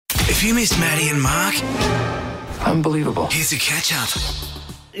If you missed Maddie and Mark, Unbelievable. here's a catch-up.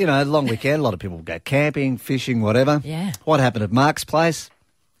 You know, long weekend, a lot of people go camping, fishing, whatever. Yeah. What happened at Mark's place?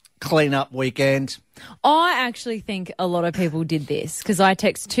 Clean up weekend. I actually think a lot of people did this because I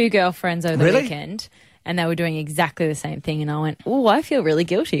texted two girlfriends over the Really? weekend and they were doing exactly the same thing. And I went, oh, I feel really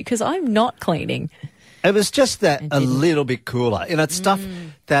guilty because I'm not cleaning. It was just that a didn't. little bit cooler. You know, it's stuff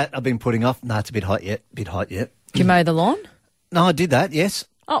that I've been putting off. No, it's a bit hot yet. Did you mow the lawn? No, I did that, yes.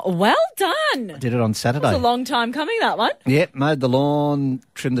 Oh, well done. Did it on Saturday. It's a long time coming, that one. Yeah, mowed the lawn,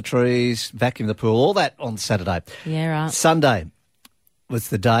 trimmed the trees, vacuumed the pool, all that on Saturday. Yeah, right. Sunday was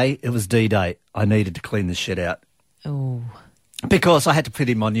the day, it was D-Day. I needed to clean the shed out Oh, because I had to fit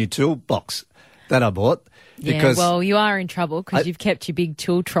in my new toolbox that I bought. yeah. Because Well, you are in trouble because you've kept your big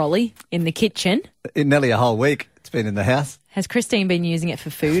tool trolley in the kitchen. in nearly a whole week it's been in the house. Has Christine been using it for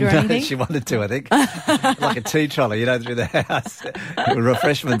food or No, anything? she wanted to, I think. Like a tea trolley, you know, through the house. A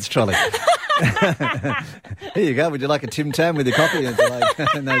refreshments trolley. Here you go. Would you like a Tim Tam with your coffee? And like,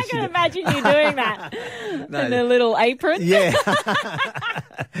 no, I she can didn't. imagine you doing that. No. In a little apron Yeah.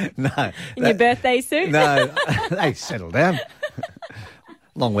 No. in your birthday suit. No. Hey, settle down.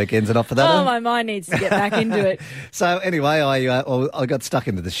 Long weekends are not for that. Oh, huh? my mind needs to get back into it. So anyway, I got stuck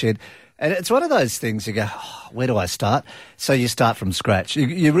into the shed. And it's one of those things you go, oh, where do I start? So you start from scratch.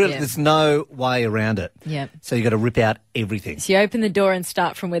 You really, Yeah. There's no way around it. Yep. So you got to rip out everything. So you open the door and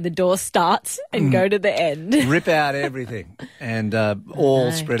start from where the door starts and go to the end. Rip out everything and all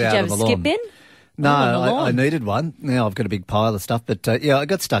No. spread Did out you on have the a lawn. skip bin? No, on the I lawn. needed one. Now I've got a big pile of stuff. But, yeah, I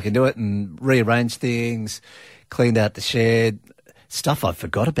got stuck into it and rearranged things, cleaned out the shed, stuff I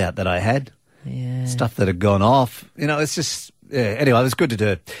forgot about that I had, Yeah. stuff that had gone off. You know, it's just, yeah, anyway, it was good to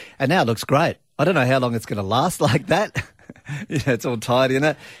do. And now it looks great. I don't know how long it's going to last like that. It's all tidy in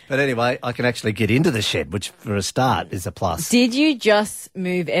it. But anyway, I can actually get into the shed, which for a start is a plus. Did you just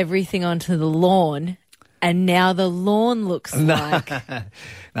move everything onto the lawn and now the lawn looks like No,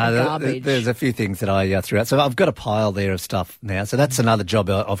 garbage? there's a few things that I threw out. So I've got a pile there of stuff now. So that's another job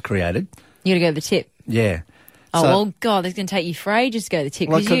I've created. you got to go to the tip? Yeah. Oh, So- well, God, it's going to take you for ages to go to the tip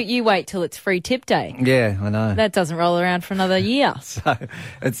Well, because you wait till it's free tip day. Yeah, I know. That doesn't roll around for another year. So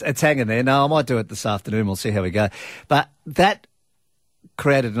it's hanging there. No, I might do it this afternoon. We'll see how we go. But that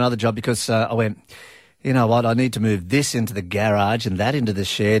created another job because I went, you know what, I need to move this into the garage and that into the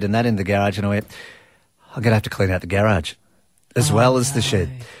shed and that into the garage. And I went, I'm going to have to clean out the garage as well as the shed.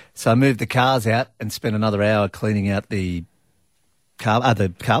 So I moved the cars out and spent another hour cleaning out the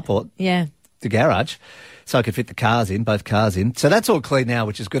carport, Yeah. the garage, so I could fit the cars in, both cars in. So that's all clean now,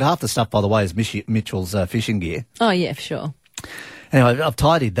 which is good. Half the stuff, by the way, is Mitchell's fishing gear. Oh, yeah, for sure. Anyway, I've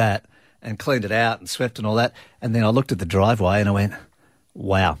tidied that and cleaned it out and swept and all that. And then I looked at the driveway and I went,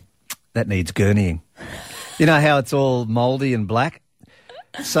 wow, that needs gurneying. You know how it's all mouldy and black?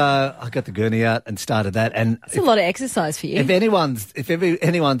 So I got the gurney out and started that. And It's a lot of exercise for you. if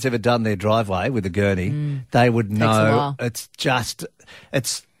anyone's ever done their driveway with a gurney, they would a know while. it's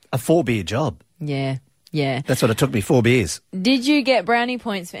a 4-beer job. Yeah, yeah. That's what it took me, 4 beers. Did you get brownie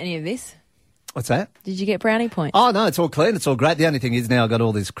points for any of this? What's that? Did you get brownie points? Oh, no, it's all clean. It's all great. The only thing is now I've got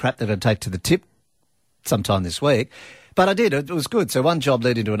all this crap that I take to the tip sometime this week. But I did. It was good. So one job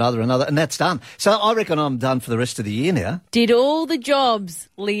led into another, and that's done. So I reckon I'm done for the rest of the year now. Did all the jobs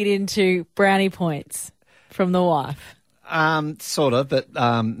lead into brownie points from the wife? Sort of, but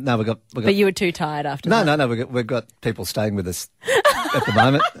no, we got. But you were too tired after No, that. no, no. We've got people staying with us at the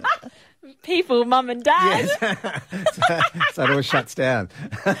moment. People, mum and dad. So it all shuts down.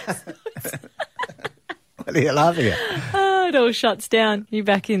 What are you laughing at? Oh, it all shuts down. You're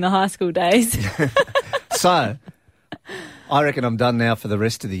back in the high school days. So I reckon I'm done now for the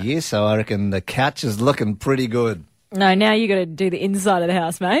rest of the year. So I reckon the couch is looking pretty good. No, now you got to do the inside of the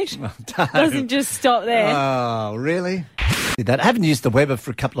house, mate. Doesn't just stop there. Oh, really? Did that? I haven't used the Weber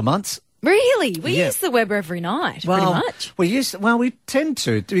for a couple of months. Really? We Yeah. use the Weber every night, pretty much. We tend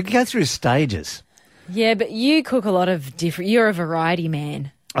to. We go through stages. Yeah, but you cook a lot of different... You're a variety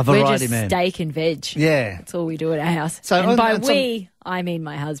man. A We're variety just man. steak and veg. Yeah. That's all we do at our house. So- and by and some- we, I mean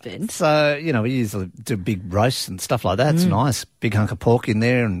my husband. So, you know, we usually do big roasts and stuff like that. It's nice. Big hunk of pork in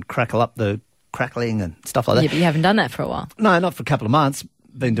there and crackle up the crackling and stuff like that. Yeah, but you haven't done that for a while. No, not for a couple of months.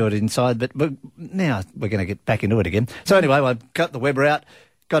 Been doing it inside, but now we're going to get back into it again. So anyway, I got the Weber out,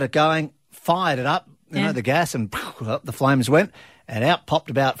 got it going, fired it up, you Yeah. know, the gas, and up the flames went, and out popped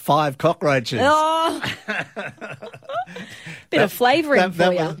about 5 cockroaches. Oh! Bit of flavouring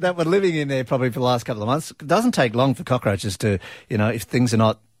for you. That were living in there probably for the last couple of months. It doesn't take long for cockroaches to, you know, if things are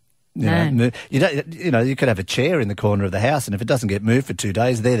not, No. you could have a chair in the corner of the house, and if it doesn't get moved for 2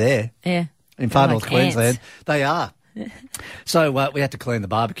 days, they're there. Yeah. In far Like north Queensland, ants. they are. So we had to clean the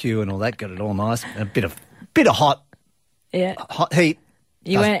barbecue and all that, get it all nice. A bit of hot Yeah. heat.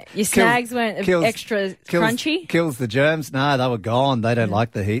 Your snags weren't extra crunchy? Kills the germs. No, they were gone. They don't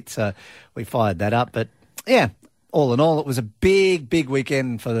like the heat, so we fired that up. But, yeah, all in all, it was a big, big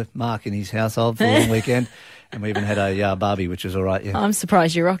weekend for Mark and his household for a long weekend. And we even had a barbie, which was all right, yeah. I'm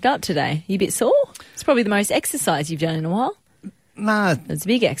surprised you rocked up today. You a bit sore? It's probably the most exercise you've done in a while. No. It's a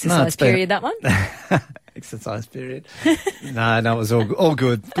big exercise period, that one. Exercise period. No, it was all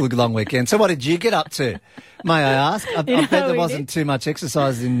good. Good long weekend. So what did you get up to? May I ask? I bet there wasn't too much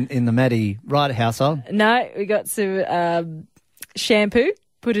exercise in the Maddie Wright household. No, we got some shampoo,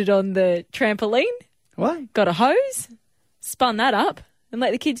 put it on the trampoline. What? Got a hose, spun that up, and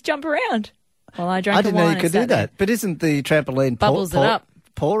let the kids jump around while I drank I didn't know you could do that. There. But isn't the trampoline Bubbles it up.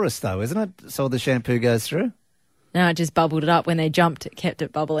 porous, though, isn't it? So the shampoo goes through? No, it just bubbled it up. When they jumped, it kept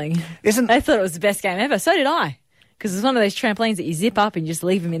it bubbling. They thought it was the best game ever. So did I. Because it's one of those trampolines that you zip up and you just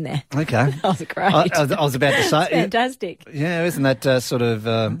leave them in there. Okay. That was great. I was about to say. It's fantastic. Yeah, isn't that sort of,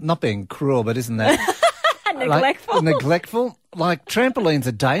 not being cruel, but isn't that... Neglectful. Neglectful. Like, trampolines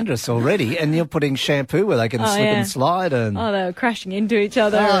are dangerous already, and you're putting shampoo where they can slip and slide. And they were crashing into each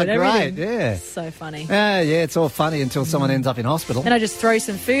other and everything. Great, yeah. So funny. Yeah, it's all funny until someone ends up in hospital. Then I just throw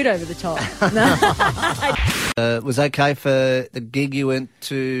some food over the top. Was okay for the gig you went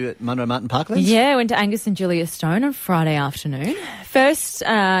to at Munro Martin Parklands? Yeah, I went to Angus and Julia Stone on Friday afternoon. First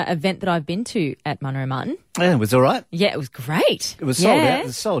event that I've been to at Munro Martin. Yeah, it was all right. Yeah, it was great. It was sold out. It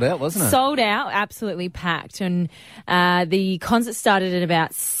was sold out, wasn't it? Sold out, absolutely packed. And the concert started at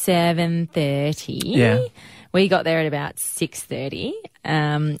about 7:30. Yeah. We got there at about 6:30.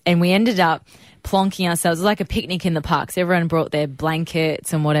 And we ended up plonking ourselves. It was like a picnic in the parks. Everyone brought their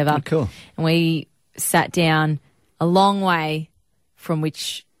blankets and whatever. Oh, cool. And we sat down a long way from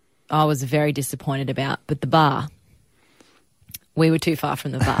which I was very disappointed about, but the bar. We were too far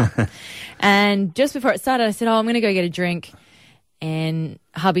from the bar. And just before it started, I said, I'm going to go get a drink. And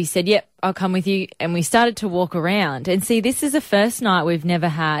hubby said, yep, I'll come with you. And we started to walk around. And see, this is the first night we've never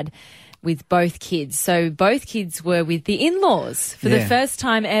had with both kids. So both kids were with the in-laws for the first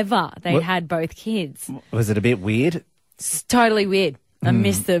time ever. They had both kids. Was it a bit weird? It's totally weird. I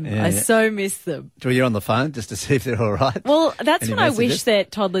miss them. Yeah, I so miss them. Were you on the phone just to see if they're all right? Well, that's Any when messages? I wish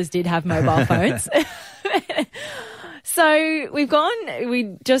that toddlers did have mobile phones. So we've gone,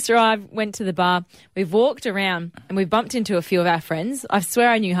 we just arrived, went to the bar, we've walked around and we've bumped into a few of our friends. I swear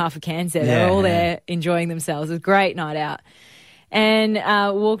I knew half of Cairns there. They were all there enjoying themselves. It was a great night out. And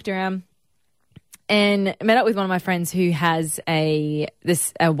walked around and met up with one of my friends who has a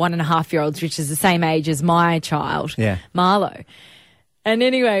 1.5-year-old, which is the same age as my child, Marlo. And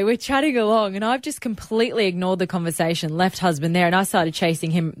anyway, we're chatting along and I've just completely ignored the conversation, left husband there, and I started chasing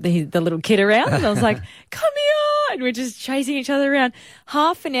him, the little kid around. And I was like, come here. And we're just chasing each other around.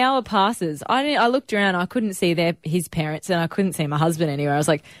 Half an hour passes. I looked around. I couldn't see his parents and I couldn't see my husband anywhere. I was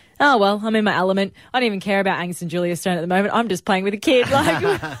like, oh, well, I'm in my element. I don't even care about Angus and Julia Stone at the moment. I'm just playing with a kid.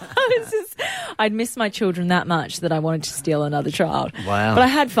 Like, I'd missed my children that much that I wanted to steal another child. Wow. But I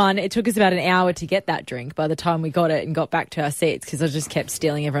had fun. It took us about an hour to get that drink by the time we got it and got back to our seats because I just kept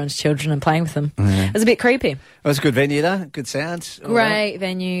stealing everyone's children and playing with them. It was a bit creepy. It was a good venue, though. Good sound. Great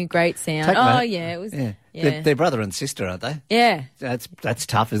venue, great sound. Yeah, it was. Yeah. They're brother and sister, aren't they? Yeah. That's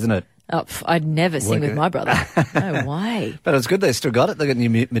tough, isn't it? Oh, I'd never sing with my brother. No way. But it was good they still got it. They got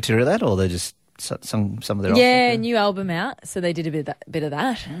new material out, or they just sung some of their old stuff, new album out, so they did a bit of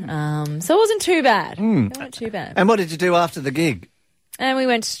that. So it wasn't too bad. It wasn't too bad. And what did you do after the gig? And we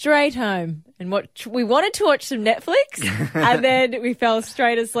went straight home and we wanted to watch some Netflix and then we fell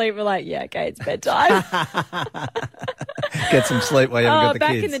straight asleep. We're like, yeah, okay, it's bedtime. Get some sleep while you haven't got the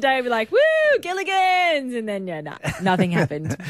back kids. in the day, we're like, woo, Gilligan's. And then, nothing happened.